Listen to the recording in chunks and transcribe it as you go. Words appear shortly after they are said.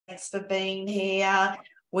Thanks for being here.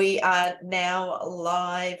 We are now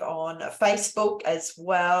live on Facebook as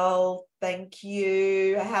well. Thank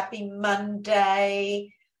you. Happy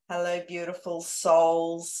Monday. Hello, beautiful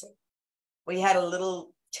souls. We had a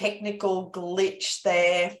little technical glitch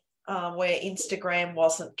there where Instagram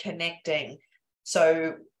wasn't connecting.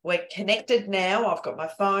 So we're connected now. I've got my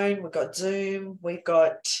phone, we've got Zoom, we've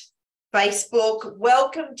got Facebook.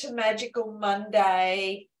 Welcome to Magical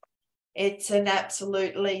Monday. It's an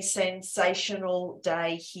absolutely sensational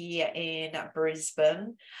day here in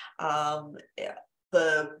Brisbane.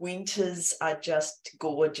 The winters are just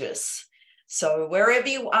gorgeous. So wherever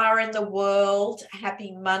you are in the world,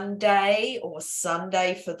 happy Monday or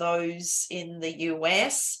Sunday for those in the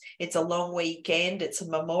US. It's a long weekend. It's a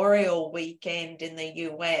Memorial weekend in the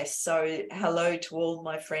US. So hello to all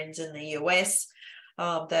my friends in the US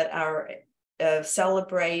that are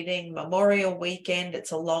celebrating Memorial Weekend.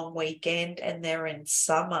 It's a long weekend and they're in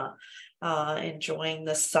summer, enjoying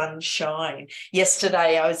the sunshine.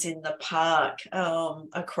 Yesterday I was in the park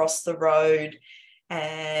across the road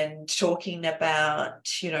and talking about,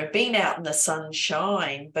 being out in the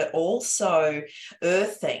sunshine, but also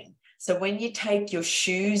earthing. So when you take your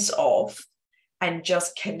shoes off and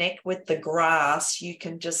just connect with the grass, you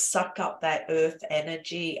can just suck up that earth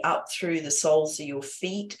energy up through the soles of your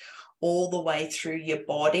feet, all the way through your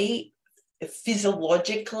body.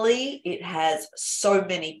 Physiologically, it has so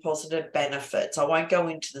many positive benefits. I won't go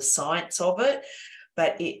into the science of it,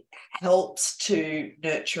 but it helps to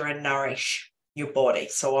nurture and nourish your body.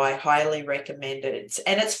 So I highly recommend it.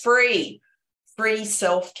 And it's free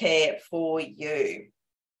self-care for you.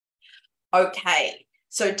 Okay,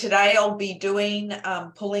 so today I'll be doing,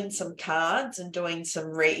 pulling some cards and doing some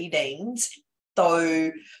readings.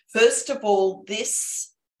 So first of all, this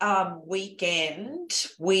weekend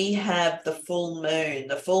we have the full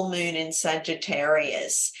moon in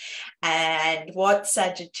Sagittarius, and what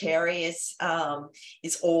Sagittarius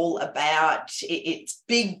is all about, it's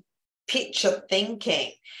big picture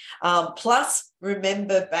thinking. Plus,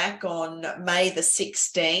 remember back on May the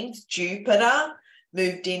 16th, Jupiter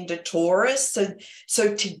moved into Taurus.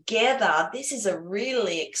 So together, this is a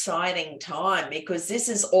really exciting time because this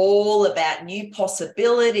is all about new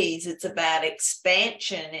possibilities. It's about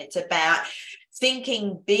expansion. It's about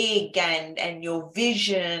thinking big and your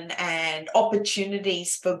vision and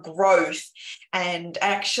opportunities for growth, and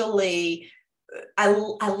actually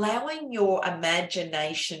allowing your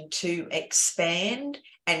imagination to expand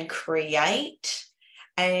and create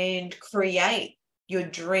your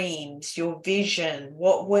dreams, your vision.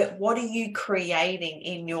 What are you creating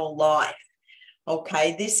in your life?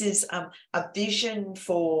 Okay, this is a vision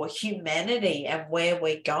for humanity and where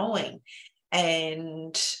we're going.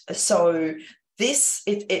 And so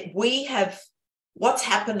we have what's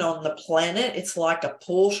happened on the planet. It's like a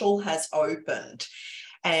portal has opened,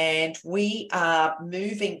 and we are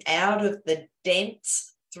moving out of the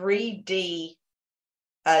dense 3D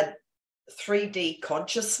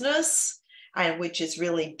consciousness, and which is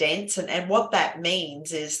really dense. And what that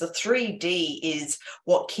means is the 3D is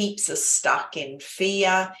what keeps us stuck in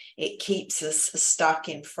fear. It keeps us stuck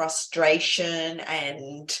in frustration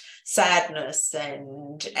and sadness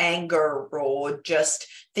and anger, or just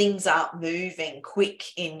things aren't moving quick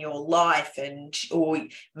in your life, or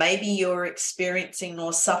maybe you're experiencing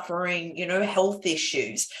or suffering, health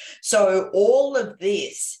issues. So all of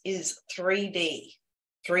this is 3D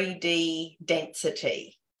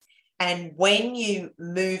density. And when you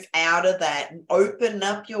move out of that and open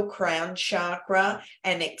up your crown chakra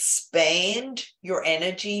and expand your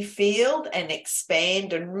energy field and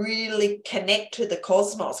expand and really connect to the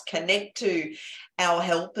cosmos, connect to our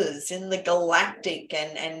helpers in the galactic,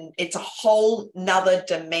 and it's a whole nother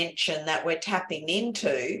dimension that we're tapping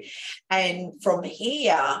into. And from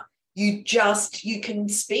here, you can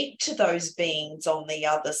speak to those beings on the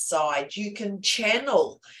other side. You can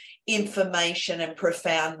channel information and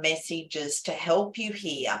profound messages to help you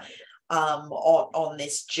here on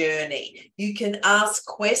this journey. You can ask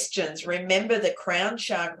questions. Remember, the crown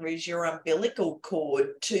chakra is your umbilical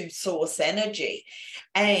cord to source energy,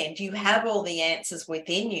 and you have all the answers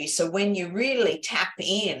within you. So when you really tap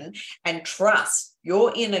in and trust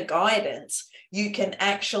your inner guidance, you can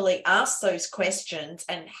actually ask those questions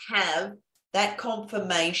and have that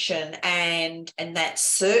confirmation and that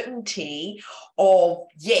certainty of,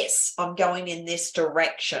 yes, I'm going in this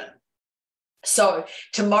direction. So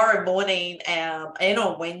tomorrow morning and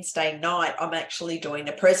on Wednesday night, I'm actually doing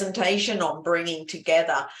a presentation on bringing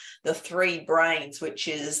together the three brains, which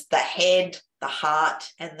is the head, the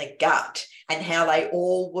heart, and the gut, and how they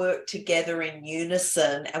all work together in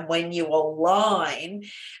unison. And when you align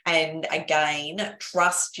and, again,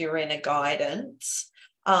 trust your inner guidance,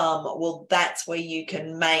 well, that's where you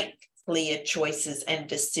can make clear choices and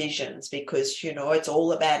decisions, because, you know, it's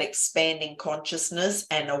all about expanding consciousness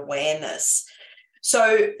and awareness.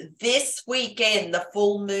 So this weekend, the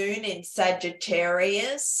full moon in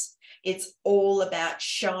Sagittarius, it's all about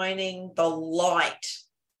shining the light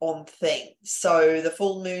on things. So the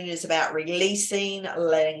full moon is about releasing,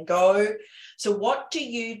 letting go. So what do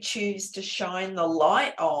you choose to shine the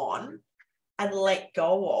light on and let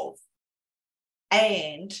go of?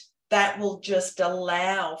 And that will just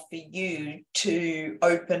allow for you to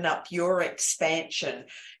open up your expansion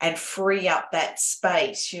and free up that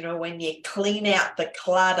space. You know, when you clean out the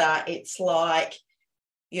clutter, it's like,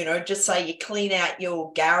 you know, just say you clean out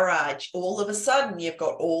your garage, all of a sudden you've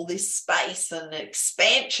got all this space and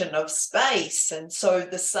expansion of space. And so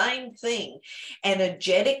the same thing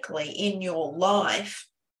energetically in your life.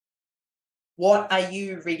 What are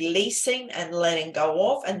you releasing and letting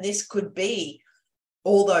go of? And this could be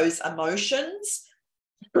all those emotions,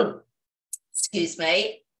 excuse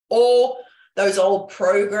me, or those old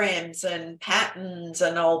programs and patterns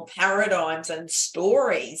and old paradigms and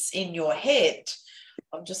stories in your head.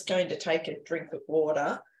 I'm just going to take a drink of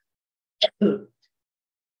water.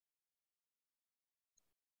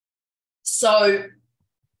 So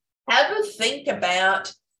have a think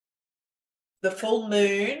about the full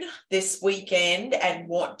moon this weekend and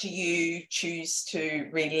what do you choose to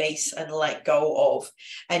release and let go of.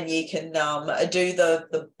 And you can do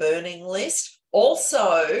the burning list.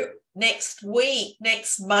 Also, next week,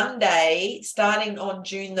 next Monday, starting on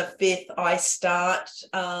June the 5th, I start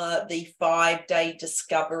the 5-day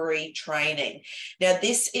discovery training. Now,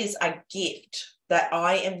 this is a gift that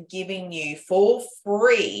I am giving you for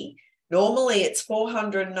free. Normally it's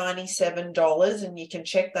 $497, and you can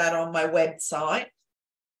check that on my website.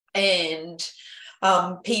 And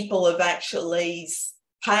people have actually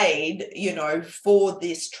paid, you know, for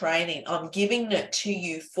this training. I'm giving it to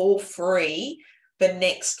you for free for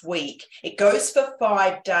next week. It goes for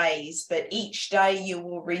 5 days, but each day you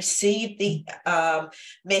will receive the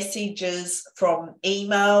messages from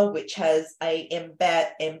email, which has a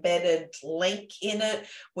embedded link in it,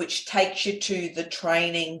 which takes you to the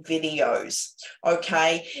training videos.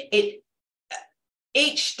 Okay.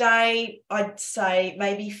 Each day, I'd say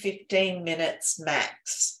maybe 15 minutes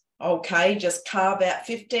max. Okay, just carve out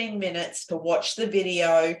 15 minutes to watch the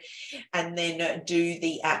video and then do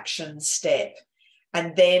the action step.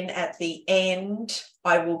 And then at the end,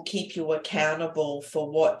 I will keep you accountable for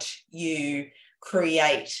what you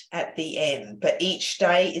create at the end. But each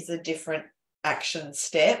day is a different action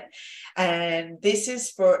step. And this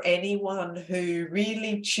is for anyone who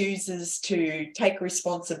really chooses to take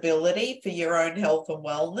responsibility for your own health and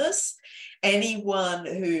wellness, anyone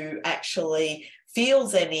who actually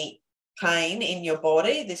feels any pain in your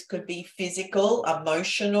body. This could be physical,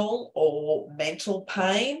 emotional, or mental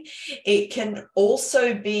pain. It can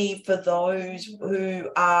also be for those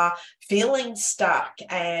who are feeling stuck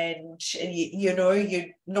and, you know,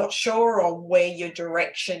 you're not sure on where your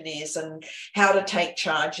direction is and how to take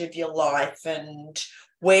charge of your life and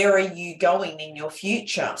where are you going in your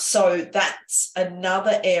future. So that's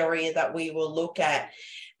another area that we will look at,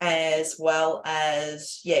 as well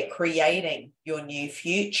as, creating your new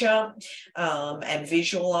future and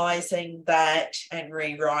visualizing that and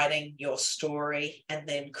rewriting your story and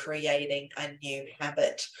then creating a new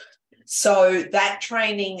habit. So that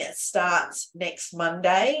training starts next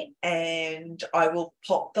Monday, and I will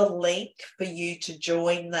pop the link for you to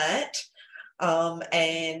join that.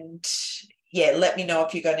 And let me know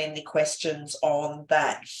if you've got any questions on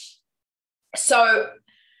that. So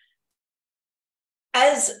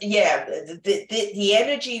the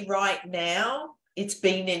energy right now, it's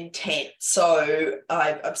been intense. So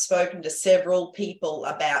I've spoken to several people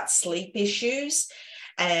about sleep issues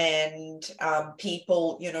and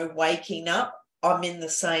people, you know, waking up. I'm in the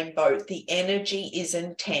same boat. The energy is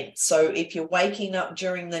intense. So if you're waking up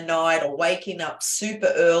during the night or waking up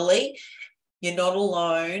super early, you're not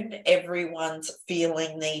alone. Everyone's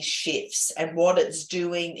feeling these shifts. And what it's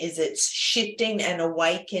doing is it's shifting and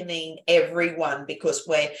awakening everyone, because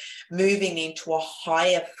we're moving into a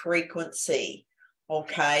higher frequency.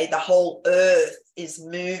 Okay. The whole earth is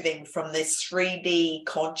moving from this 3D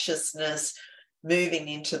consciousness, moving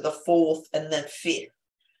into the 4th and the 5th.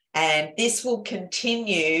 And this will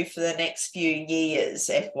continue for the next few years,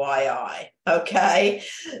 FYI. Okay.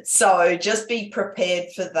 So just be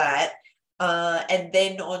prepared for that. And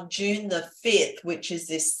then on June the 5th, which is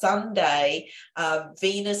this Sunday,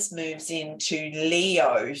 Venus moves into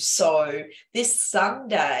Leo. So this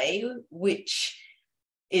Sunday, which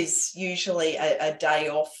is usually a day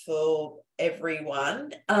off for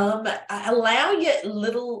everyone, allow your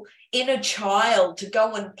little inner child to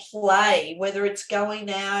go and play, whether it's going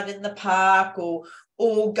out in the park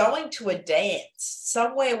or going to a dance,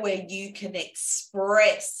 somewhere where you can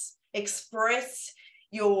express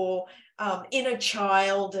your inner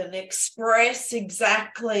child and express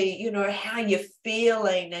exactly, you know, how you're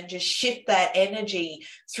feeling, and just shift that energy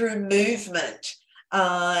through movement,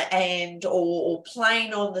 and or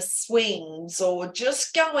playing on the swings, or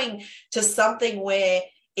just going to something where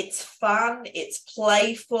it's fun, it's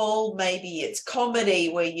playful, maybe it's comedy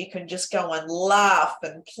where you can just go and laugh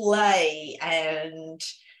and play and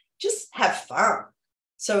just have fun.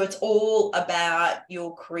 So it's all about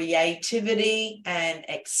your creativity and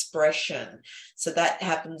expression. So that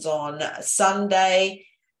happens on Sunday.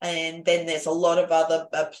 And then there's a lot of other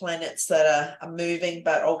planets that are moving,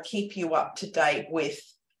 but I'll keep you up to date with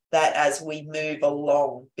that as we move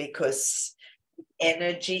along, because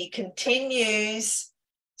energy continues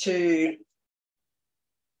to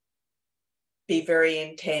be very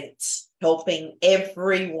intense, helping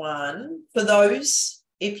everyone, for those,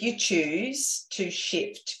 if you choose to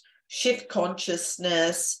shift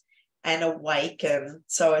consciousness and awaken.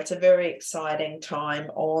 So it's a very exciting time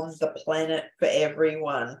on the planet for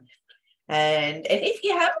everyone. And if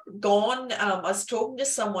you haven't gone, I was talking to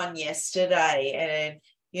someone yesterday, and,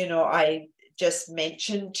 you know, I just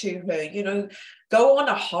mentioned to her, you know, go on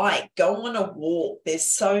a hike, go on a walk.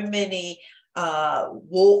 There's so many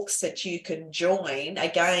walks that you can join,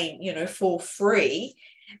 again, you know, for free,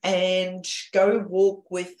 and go walk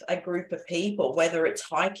with a group of people, whether it's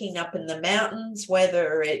hiking up in the mountains,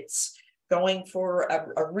 whether it's going for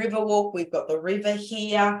a river walk. We've got the river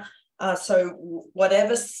here. So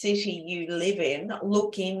whatever city you live in,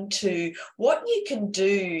 look into what you can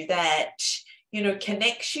do that, you know,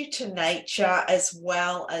 connects you to nature, as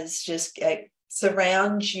well as just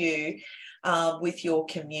surrounds you with your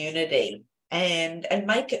community, and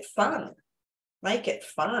make it fun. Make it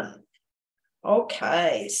fun.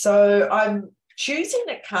 Okay, so I'm choosing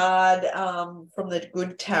a card from the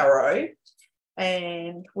Good Tarot,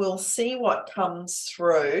 and we'll see what comes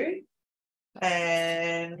through.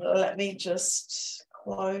 And let me just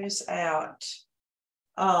close out.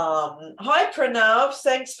 Hi, Pranav.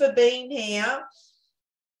 Thanks for being here.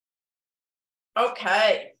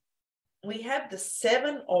 Okay, we have the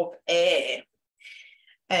 7 of Air,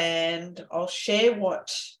 and I'll share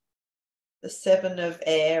what the 7 of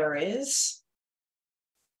Air is.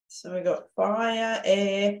 So we've got fire,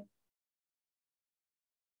 air.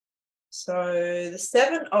 So the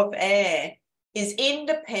 7 of Air is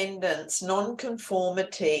independence,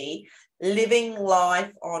 non-conformity, living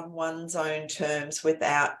life on one's own terms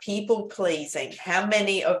without people pleasing. How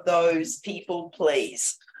many of those people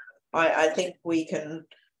please? I think we can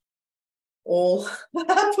all put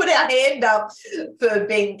our hand up for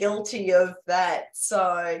being guilty of that.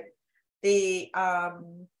 So the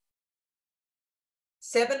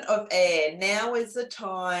 7 of Air, now is the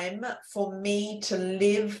time for me to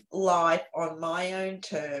live life on my own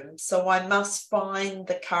terms. So I must find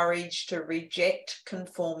the courage to reject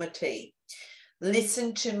conformity.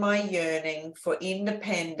 Listen to my yearning for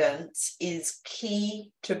independence is key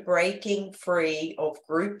to breaking free of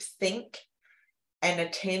groupthink and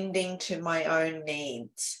attending to my own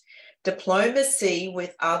needs. Diplomacy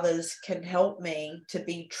with others can help me to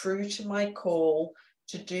be true to my call,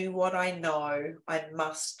 to do what I know I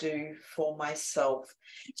must do for myself.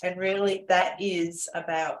 And really that is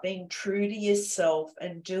about being true to yourself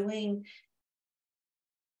and doing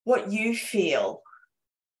what you feel.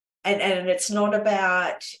 And it's not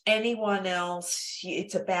about anyone else.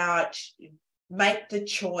 It's about make the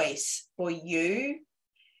choice for you.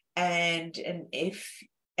 And then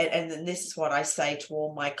this is what I say to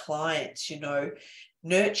all my clients, you know,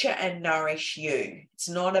 nurture and nourish you. It's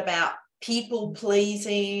not about people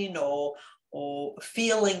pleasing or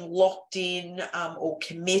feeling locked in or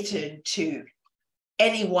committed to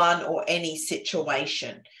anyone or any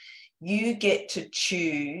situation. You get to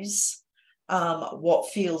choose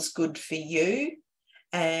what feels good for you,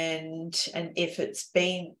 and if it's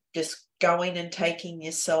been just going and taking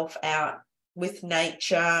yourself out with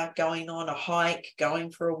nature, going on a hike,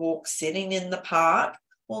 going for a walk, sitting in the park,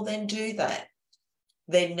 well, then do that.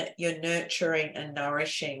 Then you're nurturing and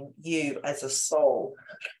nourishing you as a soul.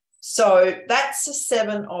 So that's the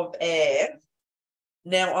 7 of air.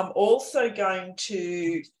 Now I'm also going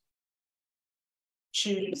to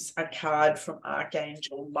choose a card from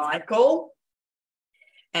Archangel Michael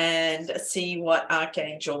and see what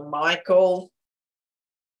Archangel Michael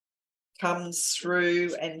comes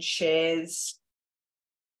through and shares.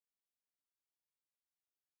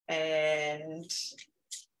 And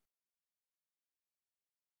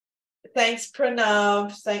thanks,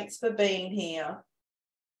 Pranav. Thanks for being here.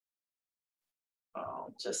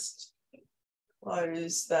 I'll just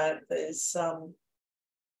close that. There's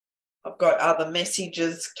I've got other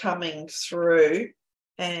messages coming through.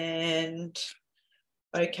 And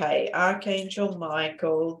okay, Archangel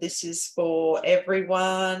Michael, this is for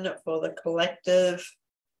everyone, for the collective.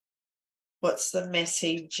 What's the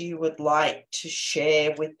message you would like to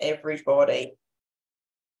share with everybody?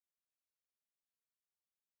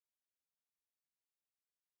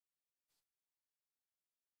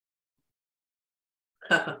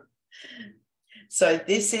 So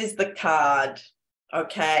this is the card.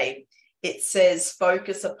 Okay, it says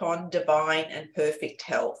focus upon divine and perfect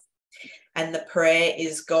health. And the prayer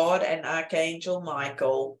is, God and Archangel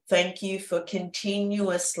Michael, thank you for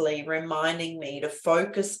continuously reminding me to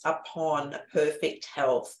focus upon perfect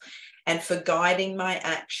health and for guiding my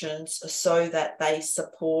actions so that they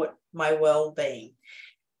support my well-being.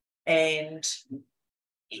 And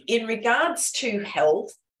in regards to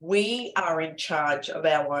health, we are in charge of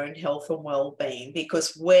our own health and well-being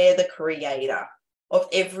because we're the creator of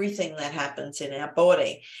everything that happens in our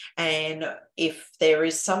body. And if there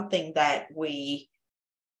is something that we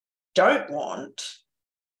don't want,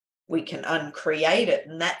 we can uncreate it.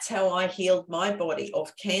 And that's how I healed my body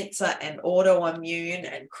of cancer and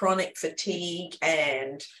autoimmune and chronic fatigue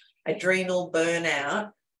and adrenal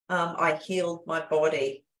burnout. I healed my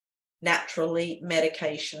body naturally,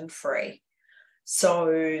 medication-free.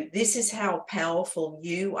 So this is how powerful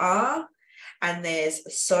you are. And there's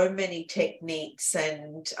so many techniques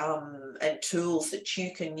and tools that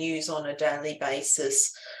you can use on a daily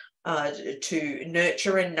basis to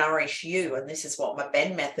nurture and nourish you. And this is what my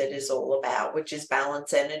BENN Method is all about, which is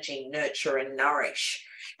balance, energy, nurture and nourish.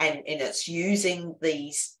 And it's using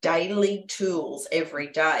these daily tools every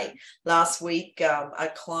day. Last week,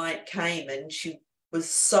 a client came and she was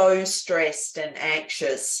so stressed and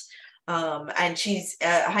anxious. And she's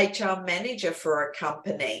a HR manager for a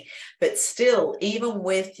company, but still, even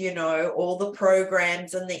with, you know, all the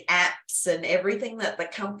programs and the apps and everything that the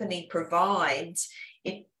company provides,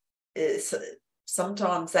 it is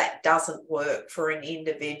sometimes that doesn't work for an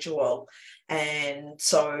individual. And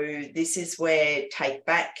so this is where take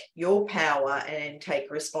back your power and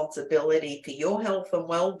take responsibility for your health and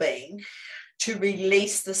well-being, to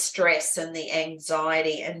release the stress and the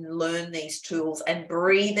anxiety and learn these tools. And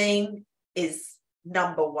breathing is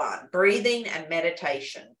number one. Breathing and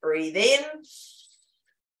meditation. Breathe in,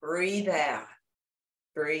 breathe out.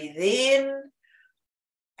 Breathe in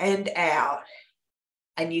and out.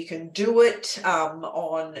 And you can do it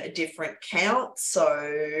on different counts.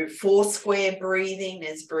 So 4 square breathing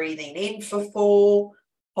is breathing in for 4,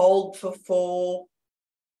 hold for 4,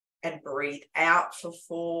 and breathe out for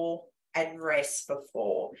 4. And rest for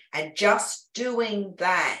 4. And just doing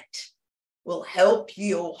that will help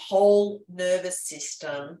your whole nervous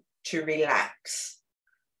system to relax.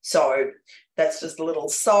 So that's just a little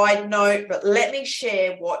side note, but let me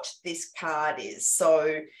share what this card is.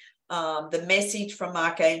 So the message from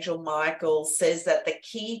Archangel Michael says that the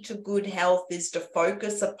key to good health is to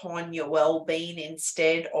focus upon your well-being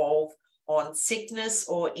instead of on sickness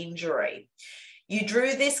or injury. You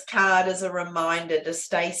drew this card as a reminder to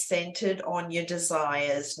stay centered on your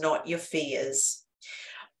desires, not your fears.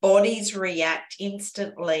 Bodies react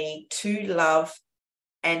instantly to love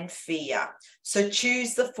and fear. So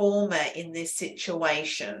choose the former in this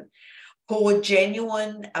situation. Pour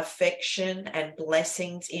genuine affection and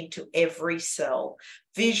blessings into every cell.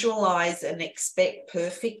 Visualize and expect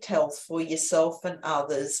perfect health for yourself and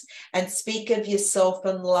others, and speak of yourself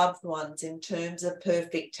and loved ones in terms of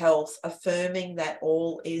perfect health, affirming that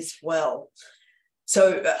all is well.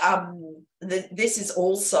 So this is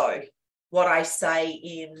also what I say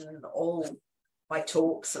in all my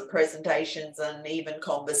talks and presentations and even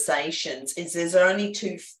conversations, is there's only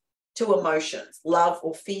two emotions, love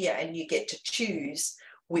or fear, and you get to choose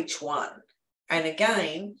which one. And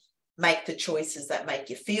again, make the choices that make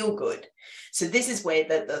you feel good. So this is where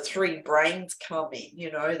the 3 brains come in,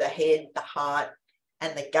 you know, the head, the heart,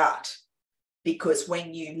 and the gut. Because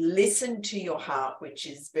when you listen to your heart, which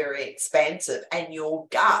is very expansive, and your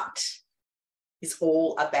gut is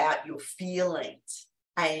all about your feelings,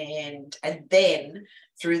 And then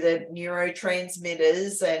through the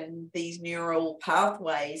neurotransmitters and these neural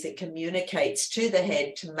pathways, it communicates to the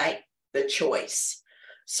head to make the choice.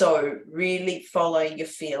 So really follow your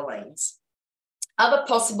feelings. Other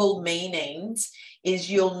possible meanings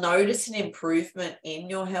is you'll notice an improvement in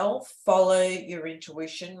your health. Follow your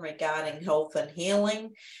intuition regarding health and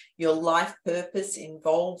healing. Your life purpose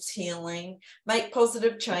involves healing. Make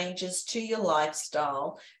positive changes to your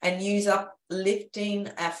lifestyle and use uplifting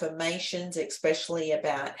affirmations, especially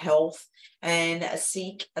about health, and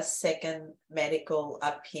seek a second medical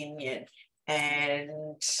opinion.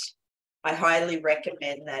 And I highly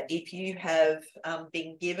recommend that if you have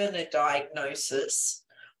been given a diagnosis,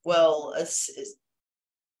 well,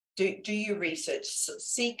 do your research,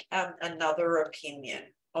 seek another opinion,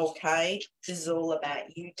 okay? This is all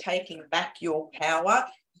about you taking back your power.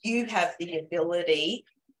 You have the ability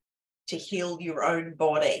to heal your own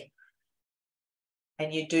body,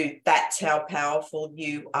 and you do. That's how powerful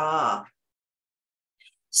you are.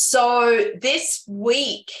 So this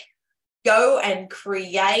week, go and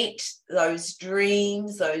create those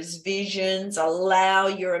dreams, those visions, allow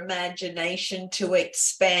your imagination to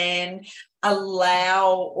expand,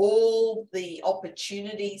 allow all the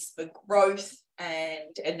opportunities for growth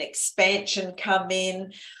and expansion come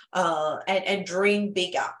in, and dream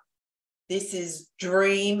bigger. This is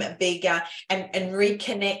dream bigger and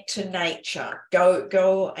reconnect to nature.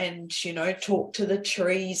 Go and, talk to the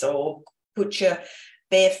trees or put your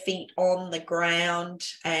bare feet on the ground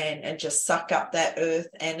and just suck up that earth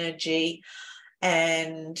energy.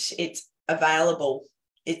 And it's available.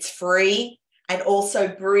 It's free. And also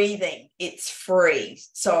breathing, it's free.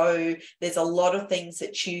 So there's a lot of things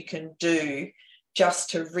that you can do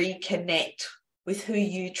just to reconnect with who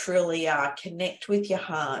you truly are, connect with your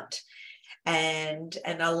heart, and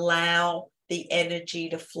allow the energy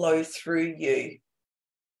to flow through you.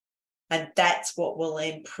 And that's what will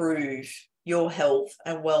improve your health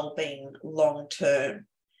and well-being long-term.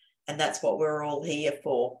 And that's what we're all here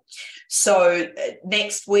for. So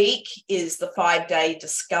next week is the 5-day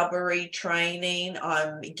discovery training.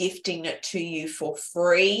 I'm gifting it to you for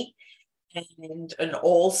free. And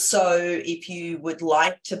also, if you would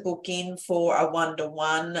like to book in for a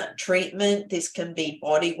one-to-one treatment, this can be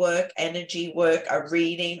body work, energy work, a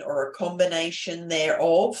reading, or a combination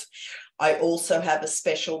thereof. I also have a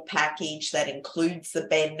special package that includes the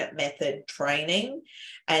BENN Method training,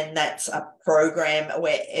 and that's a program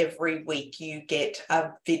where every week you get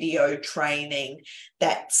a video training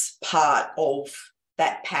that's part of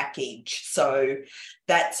that package. So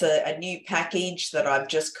that's a new package that I've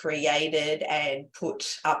just created and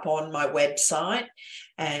put up on my website,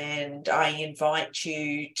 and I invite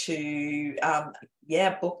you to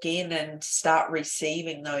book in and start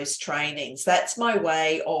receiving those trainings. That's my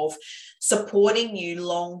way of supporting you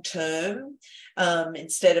long term,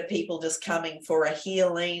 instead of people just coming for a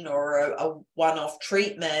healing or a one-off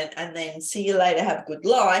treatment and then see you later, have a good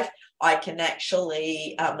life. I can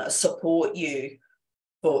actually support you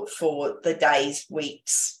for the days,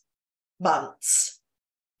 weeks, months,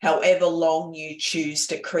 however long you choose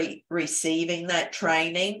to receiving that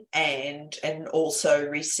training and also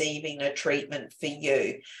receiving a treatment for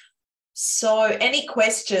you. So any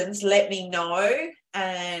questions, let me know.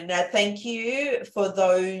 And thank you for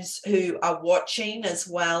those who are watching as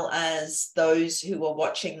well as those who are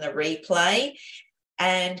watching the replay.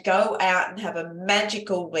 And go out and have a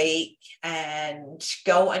magical week and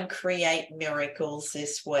go and create miracles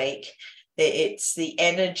this week. It's the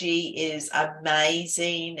energy is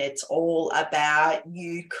amazing. It's all about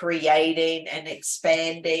you creating and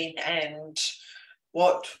expanding and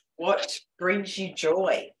what brings you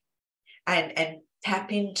joy, and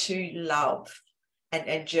tap into love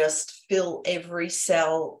and just fill every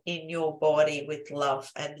cell in your body with love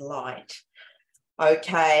and light.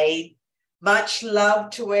 Okay. Much love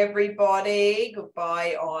to everybody.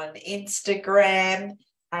 Goodbye on Instagram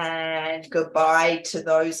and goodbye to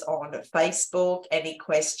those on Facebook. Any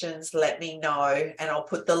questions, let me know, and I'll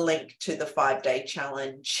put the link to the 5-day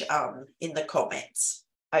challenge in the comments.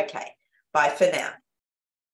 Okay, bye for now.